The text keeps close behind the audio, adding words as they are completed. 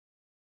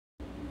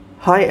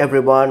Hi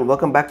everyone,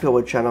 welcome back to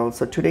our channel.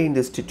 So today in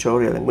this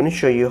tutorial I'm going to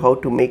show you how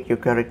to make your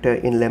character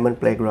in Lemon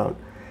Playground.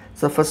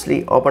 So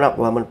firstly, open up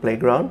Lemon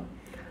Playground.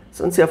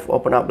 So once you have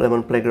opened up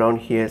Lemon Playground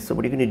here, so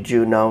what you're going to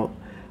do now,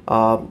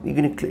 you're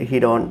going to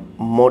hit on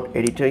Mode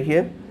Editor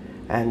here,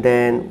 and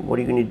then what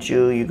you're going to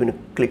do, you're going to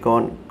click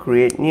on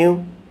Create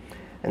New,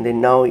 and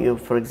then now you,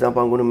 for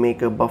example, I'm going to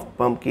make a buff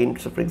pumpkin.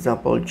 So for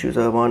example, choose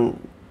a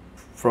one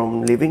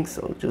from living,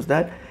 so I'll choose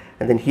that,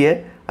 and then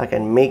here I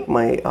can make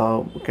my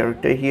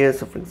character here.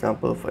 So for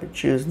example, if I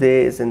choose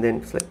this and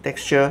then select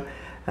texture,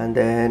 and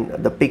then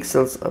the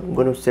pixels, I'm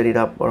going to set it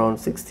up around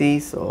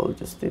 60, so I'll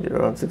just set it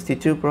around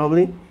 62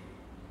 probably.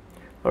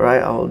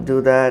 Alright, I'll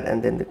do that,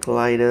 and then the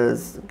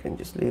colliders, you can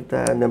just leave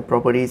that, and then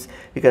properties,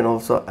 you can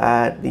also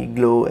add the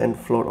glow and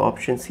float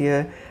options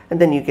here, and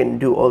then you can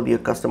do all your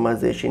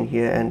customization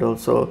here. And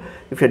also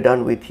if you're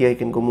done with here, you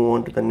can go move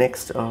on to the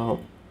next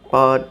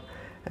part,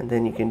 and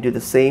then you can do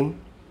the same.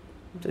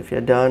 So if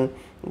you're done,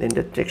 then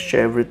the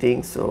texture,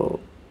 everything, so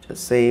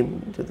just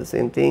do the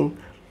same thing.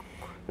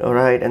 All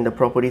right, and the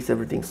properties,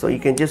 everything. So you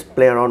can just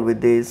play around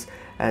with this,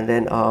 and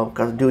then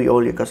do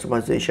all your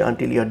customization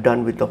until you're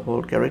done with the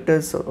whole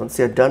character. So once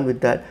you're done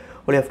with that,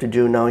 all you have to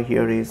do now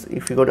here is,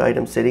 if you go to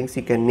item settings,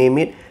 you can name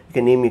it. You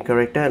can name your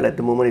character. At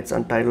the moment it's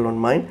untitled on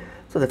mine,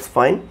 so that's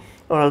fine.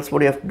 Or else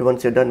what you have to do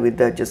once you're done with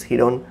that, just hit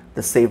on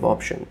the save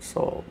option.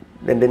 So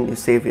then you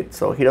save it.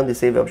 So hit on the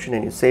save option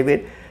and you save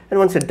it. And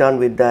once you're done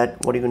with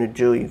that, what you're going to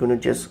do, you're going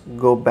to just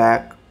go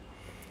back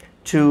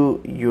to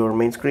your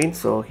main screen.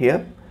 So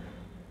here,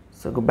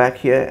 so go back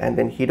here and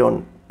then hit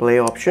on play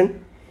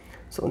option.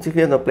 So once you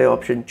hit on the play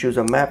option, choose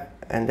a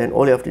map, and then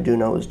all you have to do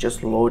now is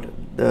just load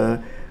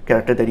the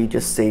character that you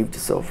just saved.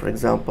 So for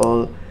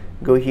example,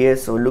 go here,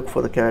 so look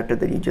for the character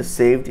that you just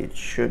saved. It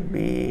should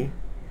be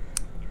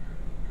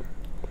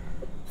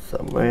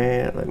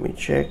somewhere, let me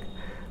check.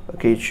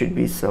 Okay, it should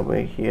be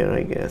somewhere here,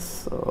 I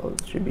guess. So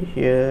it should be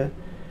here.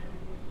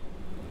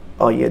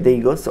 Oh yeah, there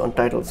you go. So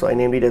untitled, so I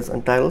named it as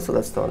untitled, so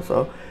that's done.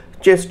 So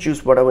just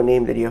choose whatever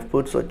name that you have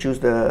put, so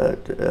choose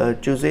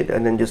it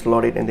and then just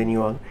load it, and then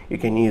you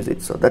can use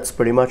it. So that's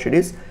pretty much it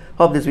is.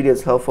 Hope this video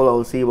is helpful. I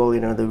will see you all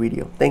in another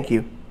video. Thank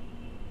you.